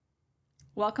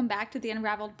Welcome back to the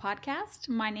Unraveled podcast.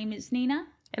 My name is Nina.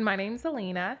 And my name's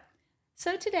Alina.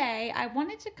 So today I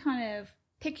wanted to kind of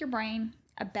pick your brain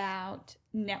about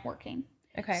networking.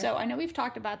 Okay. So I know we've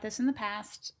talked about this in the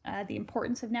past, the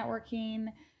importance of networking,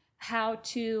 how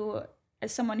to,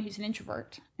 as someone who's an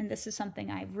introvert, and this is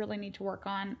something I really need to work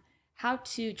on, how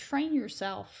to train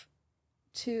yourself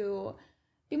to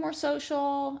be more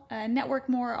social, network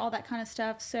more, all that kind of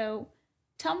stuff. So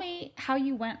tell me how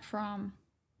you went from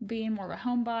being more of a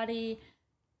homebody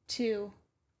to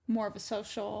more of a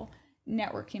social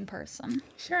networking person.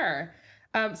 Sure.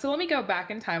 So let me go back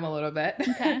in time a little bit.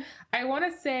 Okay. I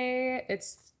want to say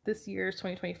this year's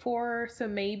 2024. So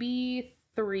maybe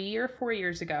 3 or 4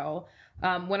 years ago,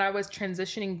 when I was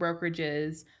transitioning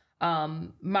brokerages,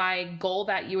 my goal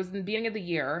that year was in the beginning of the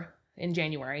year in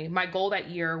January. My goal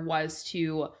that year was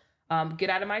to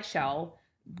get out of my shell,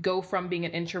 go from being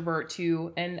an introvert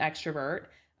to an extrovert,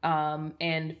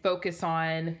 and focus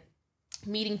on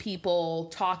meeting people,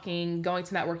 talking, going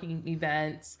to networking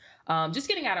events, just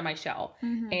getting out of my shell.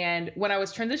 Mm-hmm. And when I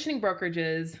was transitioning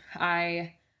brokerages,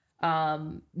 I,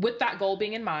 with that goal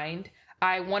being in mind,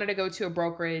 I wanted to go to a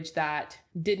brokerage that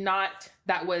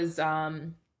was,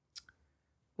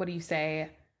 what do you say?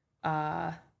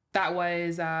 That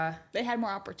was, They had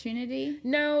more opportunity?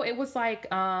 no, it was like,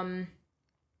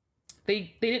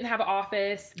 they didn't have an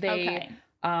office. Okay.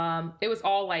 It was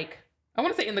all like, I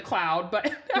want to say in the cloud,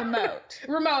 but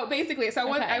remote basically.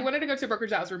 So I wanted to go to a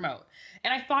brokerage that was remote,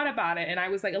 and I thought about it and I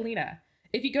was like, Alina,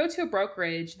 if you go to a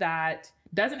brokerage that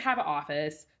doesn't have an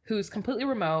office, who's completely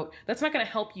remote, that's not going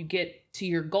to help you get to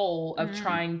your goal of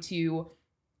trying to,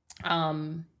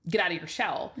 get out of your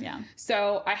shell. Yeah.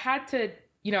 So I had to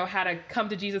come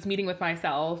to Jesus meeting with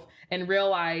myself and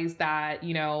realize that,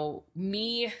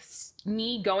 me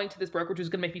going to this brokerage was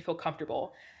going to make me feel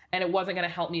comfortable. And it wasn't going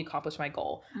to help me accomplish my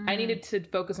goal. Mm-hmm. I needed to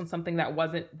focus on something that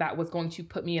was going to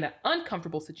put me in an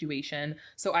uncomfortable situation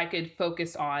so I could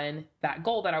focus on that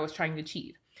goal that I was trying to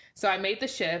achieve. So I made the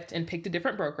shift and picked a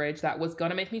different brokerage that was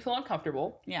going to make me feel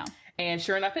uncomfortable. Yeah. And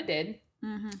sure enough, it did.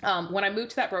 Mm-hmm. When I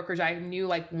moved to that brokerage, I knew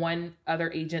like one other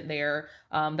agent there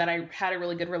that I had a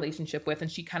really good relationship with.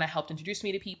 And she kind of helped introduce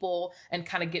me to people and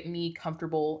kind of get me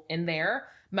comfortable in there.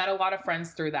 Met a lot of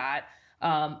friends through that.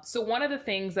 So one of the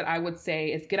things that I would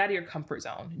say is get out of your comfort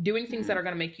zone. Doing things that are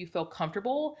going to make you feel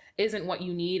comfortable isn't what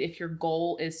you need if your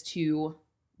goal is to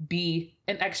be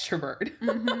an extrovert.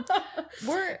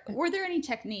 Mm-hmm. Were there any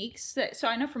techniques so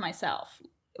I know for myself,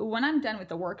 when I'm done with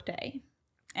the workday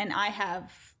and I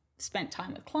have spent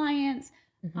time with clients,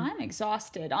 I'm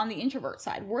exhausted on the introvert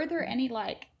side. Were there any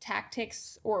like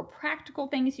tactics or practical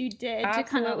things you did to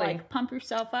kind of like pump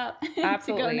yourself up to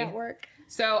go network?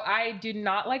 So I do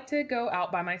not like to go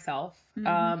out by myself.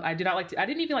 I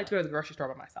didn't even like to go to the grocery store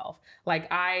by myself.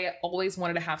 Like I always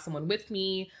wanted to have someone with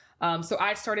me. So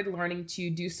I started learning to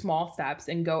do small steps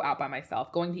and go out by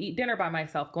myself, going to eat dinner by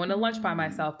myself, going to lunch by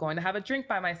myself, going to have a drink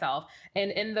by myself.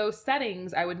 And in those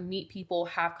settings, I would meet people,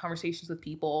 have conversations with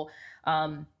people.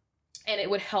 And it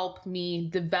would help me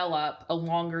develop the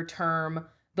longer term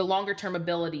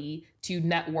ability to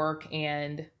network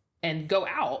and go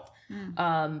out.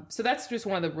 So that's just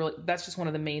one of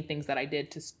the main things that I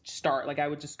did to start. Like I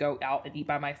would just go out and eat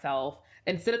by myself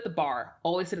and sit at the bar,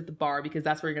 always sit at the bar because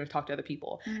that's where you're going to talk to other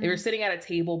people. If you're sitting at a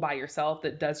table by yourself,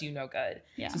 that does you no good.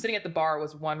 Yeah. So sitting at the bar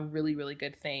was one really, really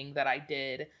good thing that I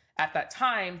did at that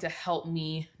time to help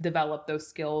me develop those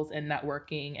skills in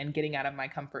networking and getting out of my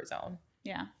comfort zone.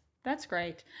 Yeah, that's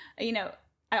great. I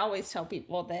always tell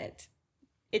people that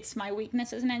it's my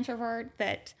weakness as an introvert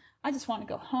that I just want to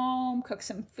go home, cook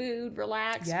some food,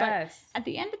 relax. Yes. But at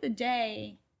the end of the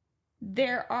day,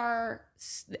 there's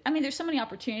so many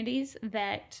opportunities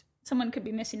that someone could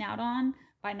be missing out on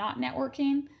by not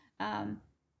networking.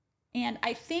 And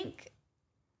I think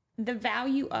the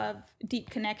value of deep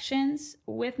connections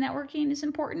with networking is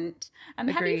important.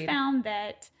 Have you found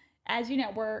that as you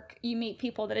network, you meet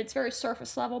people that it's very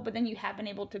surface level, but then you have been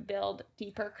able to build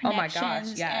deeper connections? Oh my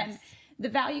gosh, yes. And the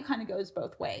value kind of goes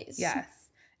both ways. Yes.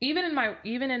 Even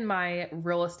in my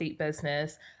real estate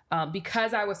business,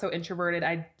 because I was so introverted,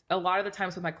 a lot of the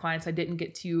times with my clients, I didn't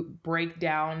get to break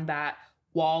down that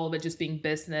wall of it just being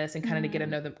business and kind of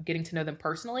getting to know them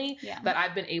personally. Yeah. That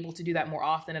I've been able to do that more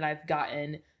often, and I've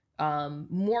gotten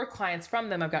more clients from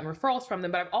them. I've gotten referrals from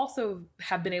them, but I've also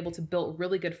have been able to build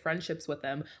really good friendships with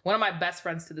them. One of my best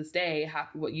friends to this day,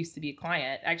 what used to be a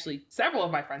client, actually several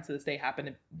of my friends to this day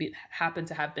happen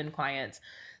to have been clients.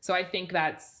 So I think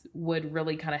would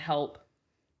really kind of help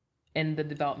in the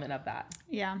development of that.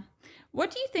 Yeah. What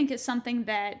do you think is something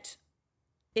that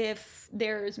if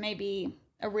there's maybe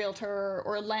a realtor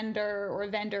or a lender or a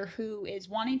vendor who is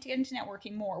wanting to get into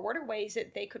networking more, what are ways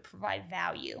that they could provide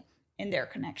value in their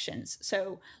connections?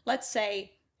 So let's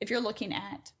say if you're looking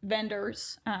at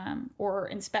vendors or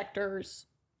inspectors,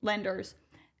 lenders,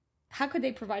 how could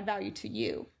they provide value to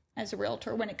you as a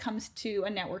realtor when it comes to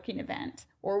a networking event?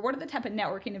 Or what are the type of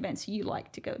networking events you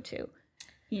like to go to?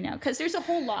 You know, because there's a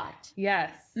whole lot.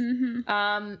 Yes.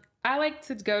 Mm-hmm. I like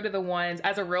to go to the ones,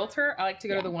 as a realtor, I like to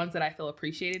go to the ones that I feel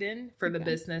appreciated in for the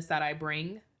business that I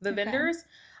bring the vendors.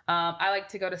 I like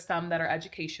to go to some that are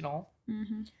educational.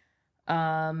 Mm-hmm.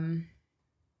 I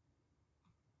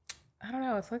don't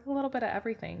know. It's like a little bit of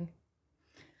everything.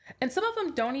 And some of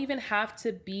them don't even have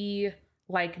to be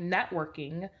like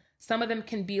networking. Some of them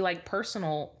can be like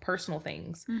personal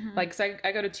things. Mm-hmm. Like, so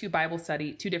I go to two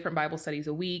different Bible studies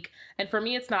a week. And for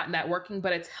me, it's not networking,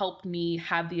 but it's helped me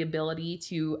have the ability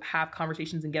to have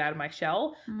conversations and get out of my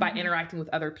shell by interacting with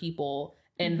other people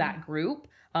in that group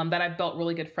that I've built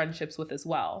really good friendships with as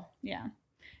well. Yeah.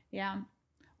 Yeah.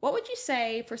 What would you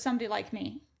say for somebody like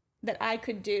me that I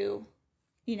could do,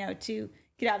 you know, to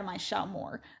get out of my shell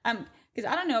more? Because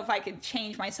I don't know if I could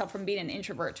change myself from being an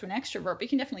introvert to an extrovert, but you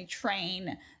can definitely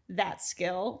train that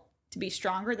skill to be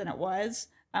stronger than it was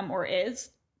or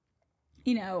is.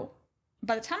 You know,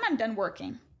 by the time I'm done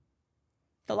working,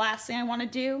 the last thing I want to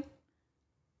do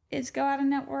is go out and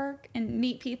network and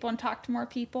meet people and talk to more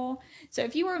people. So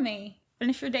if you were me,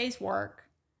 finish your day's work,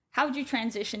 how would you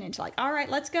transition into like, all right,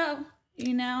 let's go,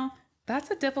 you know?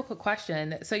 That's a difficult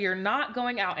question. So you're not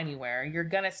going out anywhere. You're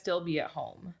going to still be at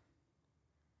home.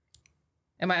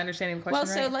 Am I understanding the question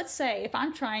right? Well, so let's say if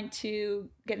I'm trying to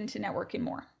get into networking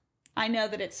more, I know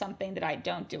that it's something that I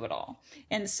don't do at all.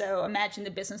 And so imagine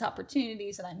the business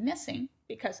opportunities that I'm missing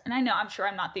because, and I'm sure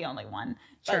I'm not the only one.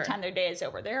 By the time their day is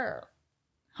over, they're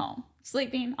home,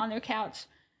 sleeping on their couch.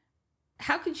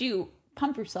 How could you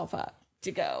pump yourself up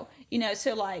to go? You know,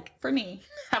 so like for me,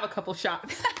 have a couple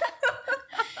shots.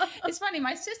 It's funny.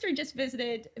 My sister just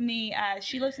visited me.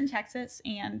 She lives in Texas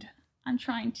and I'm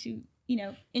trying to, you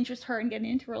know, interest her in getting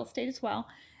into real estate as well.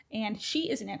 And she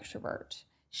is an extrovert.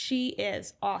 She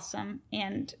is awesome.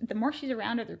 And the more she's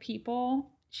around other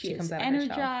people, she is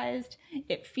energized.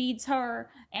 It feeds her.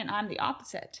 And I'm the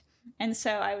opposite. And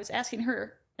so I was asking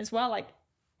her as well, like,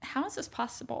 how is this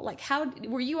possible? Like, how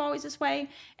were you always this way?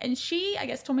 And she, I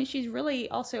guess, told me she's really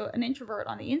also an introvert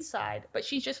on the inside, but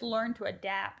she's just learned to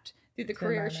adapt through the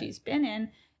career she's been in.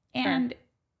 And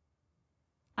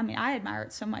I mean, I admire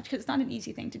it so much because it's not an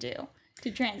easy thing to do,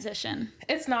 to transition.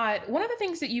 It's not. One of the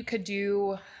things that you could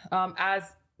do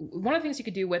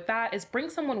with that is bring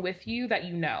someone with you that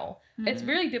you know. Mm-hmm. It's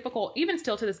really difficult, even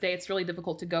still to this day, it's really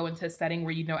difficult to go into a setting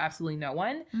where you know absolutely no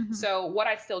one. Mm-hmm. So what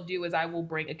I still do is I will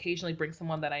occasionally bring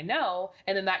someone that I know,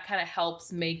 and then that kind of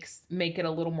helps make it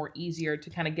a little more easier to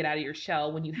kind of get out of your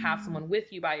shell when you have someone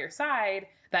with you by your side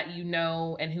that you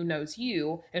know and who knows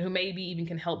you and who maybe even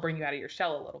can help bring you out of your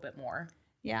shell a little bit more.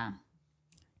 Yeah.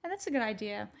 And that's a good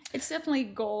idea. It's definitely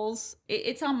goals.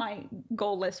 It's on my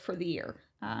goal list for the year.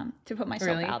 To put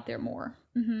myself out there more.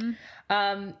 Mm-hmm.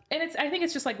 And I think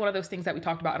it's just like one of those things that we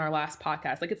talked about in our last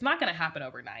podcast. Like, it's not going to happen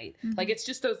overnight. Mm-hmm. Like, it's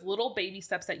just those little baby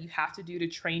steps that you have to do to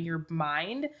train your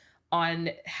mind on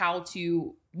how to,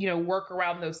 you know, work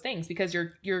around those things, because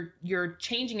you're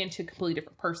changing into a completely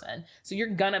different person. So you're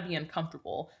going to be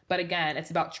uncomfortable. But again,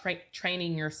 it's about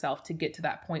training yourself to get to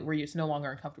that point where it's no longer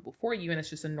uncomfortable for you. And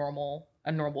it's just a normal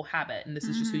habit. And this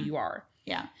is just who you are.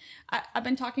 Yeah. I've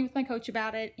been talking with my coach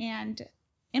about it, and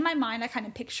in my mind, I kind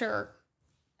of picture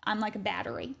I'm like a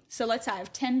battery. So let's say I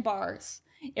have 10 bars.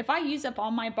 If I use up all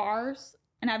my bars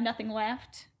and I have nothing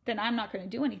left, then I'm not going to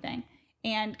do anything.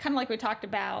 And kind of like we talked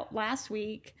about last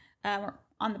week on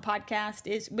the podcast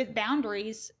is with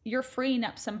boundaries, you're freeing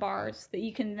up some bars that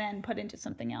you can then put into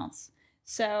something else.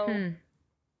 So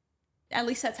at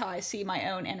least that's how I see my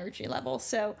own energy level.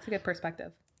 So it's a good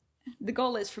perspective. The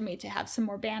goal is for me to have some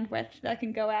more bandwidth that I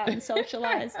can go out and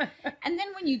socialize. And then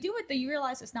when you do it, though, you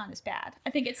realize it's not as bad. I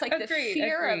think it's like the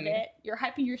fear of it. You're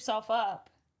hyping yourself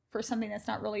up for something that's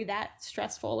not really that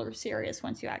stressful or serious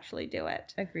once you actually do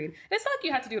it. Agreed. It's not like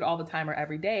you have to do it all the time or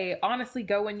every day. Honestly,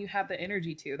 go when you have the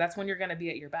energy to. That's when you're going to be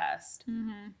at your best.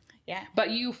 Mm-hmm. Yeah. But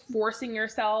you forcing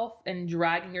yourself and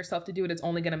dragging yourself to do it is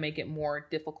only going to make it more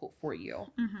difficult for you.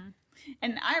 Mm-hmm.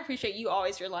 And I appreciate you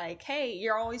always, you're like, hey,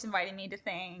 you're always inviting me to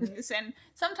things. And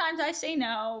sometimes I say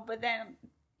no, but then,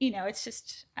 it's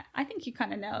just, I think you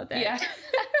kind of know that. Yeah.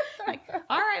 Like,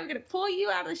 all right, I'm going to pull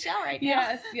you out of the shell right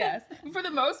now. Yes. For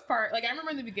the most part, like I remember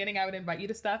in the beginning, I would invite you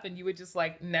to stuff and you would just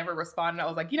like never respond. And I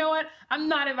was like, you know what? I'm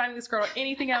not inviting this girl to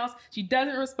anything else. She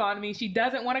doesn't respond to me. She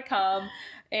doesn't want to come.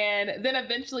 And then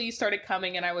eventually you started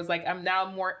coming and I was like,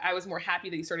 I was more happy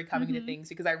that you started coming to things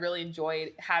because I really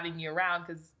enjoyed having you around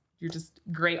because you're just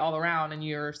great all around and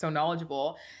you're so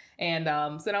knowledgeable. And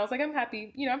so then I was like, I'm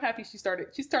happy she's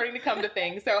starting to come to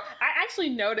things. So I actually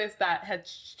noticed that had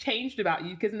changed about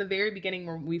you because in the very beginning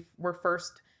when we were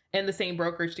first in the same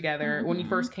brokerage together, when you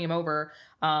first came over,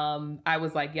 I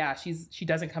was like, yeah, she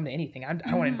doesn't come to anything. I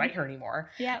don't want to invite her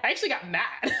anymore. Yeah. I actually got mad.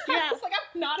 Yeah. I was like,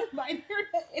 I'm not inviting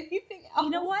her to anything else.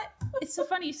 You know what? It's so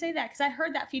funny you say that because I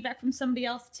heard that feedback from somebody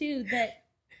else too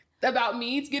about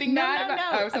me getting mad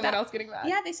or someone else getting mad.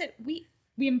 Yeah, they said, we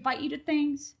invite you to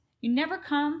things. You never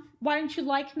come. Why don't you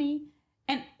like me?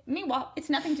 And meanwhile,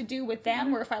 it's nothing to do with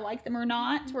them or if I like them or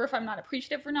not, or if I'm not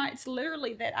appreciative or not. It's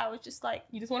literally that I was just like...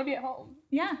 You just want to be at home.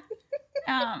 Yeah.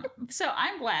 So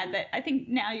I'm glad that I think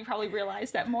now you probably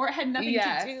realize that more had nothing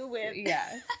to do with...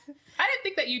 Yes. I didn't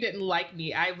think that you didn't like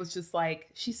me. I was just like,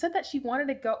 she said that she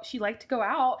liked to go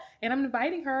out and I'm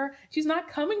inviting her. She's not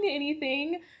coming to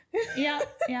anything. Yeah.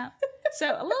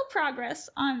 So a little progress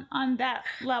on that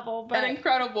level, but an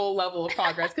incredible level of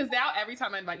progress. Because now every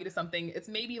time I invite you to something, it's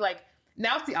maybe like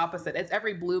now it's the opposite. It's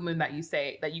every blue moon that you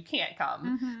say that you can't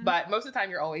come, but most of the time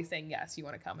you're always saying yes, you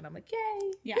want to come, and I'm like,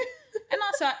 yay, yeah. And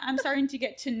also I'm starting to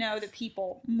get to know the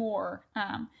people more,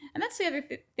 and that's the other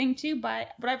thing too.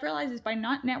 But what I've realized is by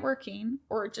not networking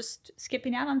or just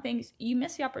skipping out on things, you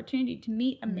miss the opportunity to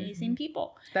meet amazing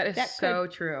people. That is so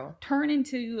true. Turn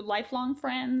into lifelong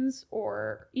friends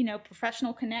or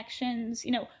professional connections.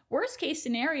 Worst case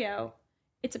scenario,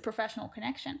 it's a professional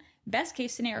connection. Best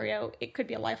case scenario, it could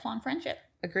be a lifelong friendship.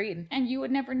 Agreed. And you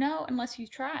would never know unless you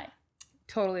try.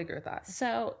 Totally agree with that.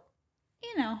 So,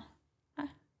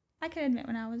 I can admit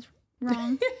when I was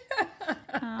wrong.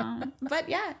 But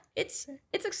yeah, it's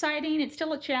exciting. It's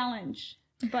still a challenge.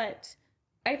 But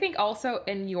I think also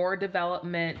in your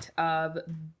development of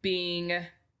being...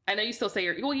 I know you still say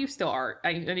you still are.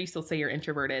 I know you still say you're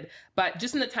introverted, but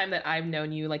just in the time that I've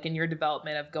known you, like in your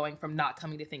development of going from not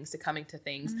coming to things to coming to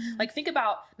things, like think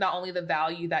about not only the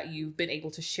value that you've been able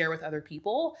to share with other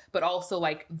people, but also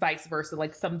like vice versa,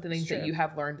 like some of the things that you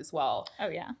have learned as well. Oh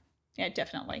yeah. Yeah,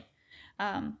 definitely.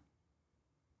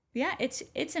 Yeah,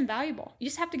 it's invaluable. You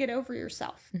just have to get over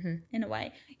yourself in a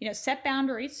way, set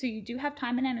boundaries. So you do have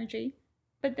time and energy.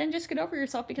 But then just get over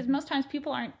yourself because most times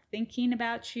people aren't thinking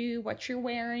about you, what you're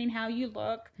wearing, how you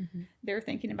look. They're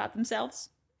thinking about themselves,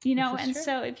 and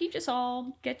so if you just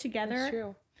all get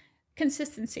together,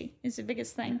 consistency is the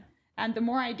biggest thing. And the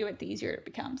more I do it, the easier it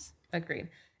becomes. Agreed.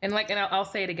 And I'll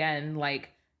say it again, like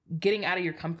getting out of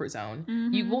your comfort zone.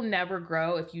 You will never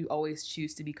grow if you always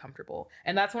choose to be comfortable.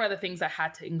 And that's one of the things I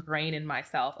had to ingrain in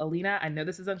myself. Alina, I know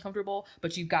this is uncomfortable,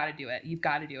 but you've got to do it. You've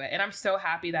got to do it. And I'm so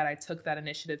happy that I took that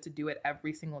initiative to do it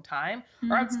every single time,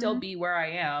 or I'd still be where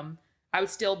I am. I would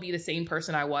still be the same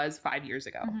person I was 5 years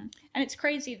ago. And it's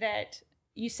crazy that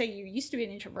you say you used to be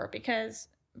an introvert because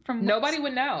nobody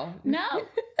would know. No,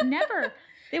 never.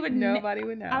 Nobody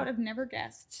would know. I would have never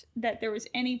guessed that there was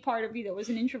any part of you that was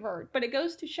an introvert. But it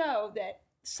goes to show that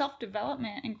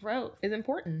self-development and growth is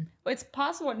important. It's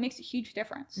possible. It makes a huge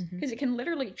difference because it can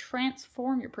literally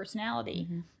transform your personality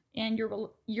and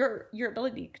your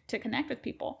ability to connect with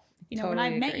people. When I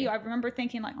met you, I remember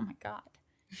thinking like, oh my God,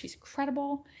 she's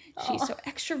incredible. She's so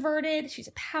extroverted. She's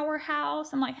a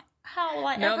powerhouse. I'm like, how will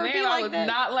I ever be like I was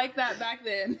not like that back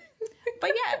then.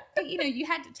 But yeah, you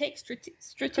had to take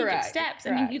strategic steps.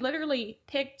 I mean, you literally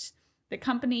picked the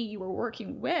company you were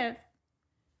working with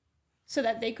so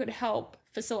that they could help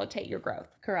facilitate your growth.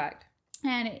 Correct.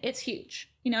 And it's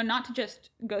huge, not to just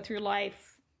go through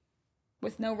life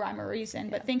with no rhyme or reason,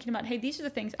 but thinking about, hey, these are the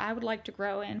things I would like to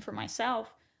grow in for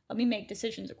myself. Let me make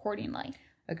decisions accordingly.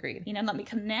 Agreed. Let me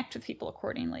connect with people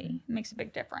accordingly. It makes a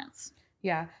big difference.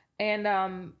 Yeah.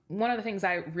 And one of the things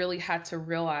I really had to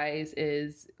realize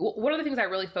is, one of the things I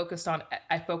really focus on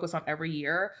every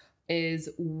year is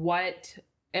what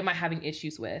am I having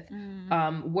issues with?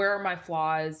 Where are my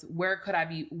flaws? What could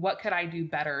I do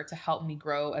better to help me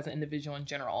grow as an individual in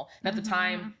general? And at the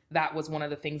time, that was one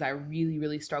of the things I really,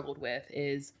 really struggled with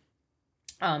is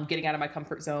getting out of my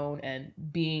comfort zone and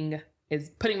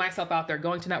putting myself out there,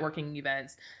 going to networking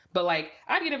events. But like,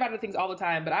 I'd get invited to things all the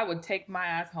time, but I would take my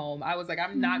ass home. I was like,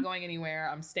 I'm not going anywhere.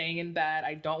 I'm staying in bed.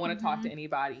 I don't want to talk to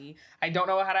anybody. I don't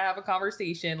know how to have a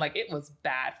conversation. Like, it was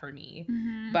bad for me.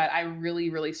 But I really,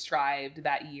 really strived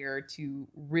that year to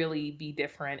really be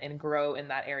different and grow in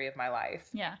that area of my life.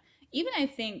 Yeah. Even I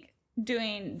think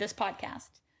doing this podcast,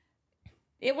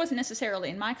 it wasn't necessarily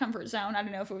in my comfort zone. I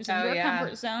don't know if it was in your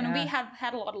comfort zone. And we have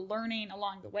had a lot of learning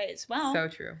along the way as well. So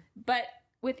true. But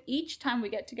with each time we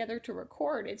get together to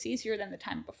record, it's easier than the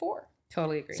time before.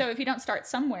 Totally agree. So if you don't start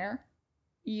somewhere,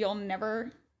 you'll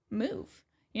never move.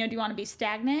 You know, do you want to be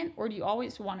stagnant or do you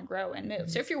always want to grow and move?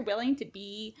 So if you're willing to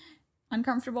be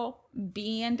uncomfortable,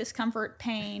 be in discomfort,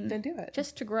 pain, then do it.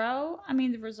 Just to grow, I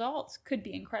mean, the results could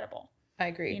be incredible. I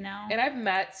agree. You know? And I've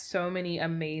met so many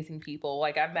amazing people.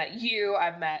 Like I've met you,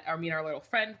 our little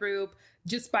friend group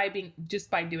just by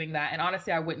doing that. And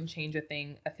honestly, I wouldn't change a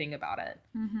thing about it.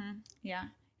 Mm-hmm. Yeah.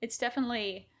 It's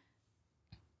definitely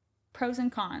pros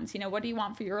and cons. You know, what do you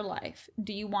want for your life?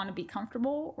 Do you want to be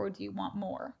comfortable or do you want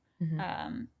more?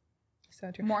 Mm-hmm. So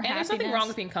true. More and there's nothing wrong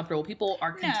with being comfortable. People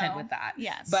are content with that.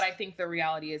 Yes. But I think the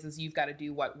reality is you've got to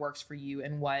do what works for you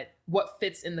and what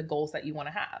fits in the goals that you want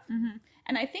to have. Mm-hmm.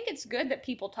 And I think it's good that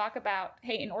people talk about,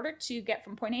 hey, in order to get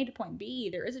from point A to point B,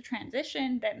 there is a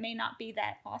transition that may not be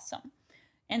that awesome.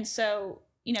 And so,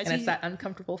 you know, it's that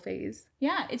uncomfortable phase.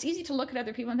 Yeah. It's easy to look at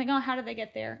other people and think, oh, how did they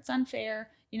get there? It's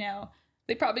unfair. You know,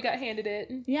 they probably got handed it.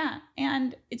 Yeah.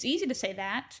 And it's easy to say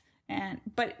that.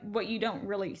 But what you don't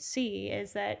really see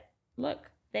is that, look,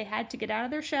 they had to get out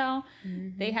of their shell.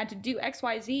 Mm-hmm. They had to do X,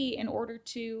 Y, Z in order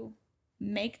to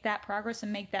make that progress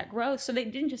and make that growth. So they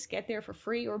didn't just get there for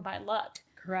free or by luck.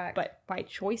 Correct. But by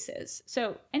choices.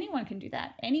 So anyone can do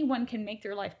that. Anyone can make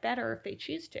their life better if they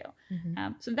choose to.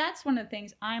 Mm-hmm. So that's one of the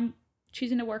things I'm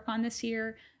choosing to work on this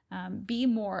year. Be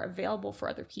more available for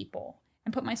other people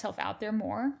and put myself out there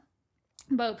more,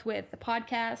 both with the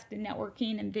podcast and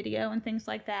networking and video and things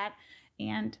like that.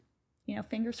 And, you know,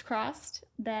 fingers crossed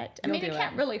that, I mean, it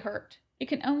can't really hurt. It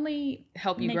can only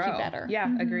help you make grow. You better. Yeah,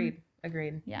 mm-hmm.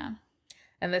 Agreed. Yeah.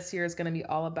 And this year is going to be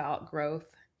all about growth,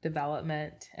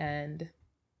 development, and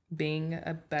being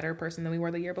a better person than we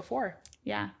were the year before.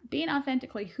 Yeah. Being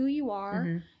authentically who you are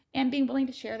mm-hmm. and being willing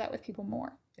to share that with people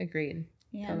more. Agreed.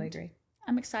 Totally agree.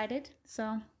 I'm excited.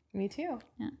 So. Me too.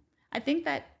 Yeah. I think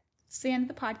that's the end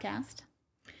of the podcast.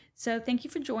 So thank you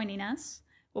for joining us.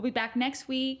 We'll be back next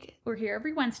week. We're here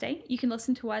every Wednesday. You can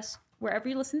listen to us wherever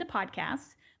you listen to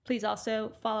podcasts. Please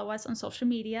also follow us on social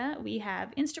media. We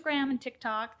have Instagram and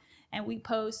TikTok, and we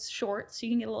post shorts so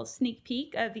you can get a little sneak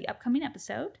peek of the upcoming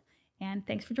episode. And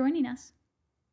thanks for joining us.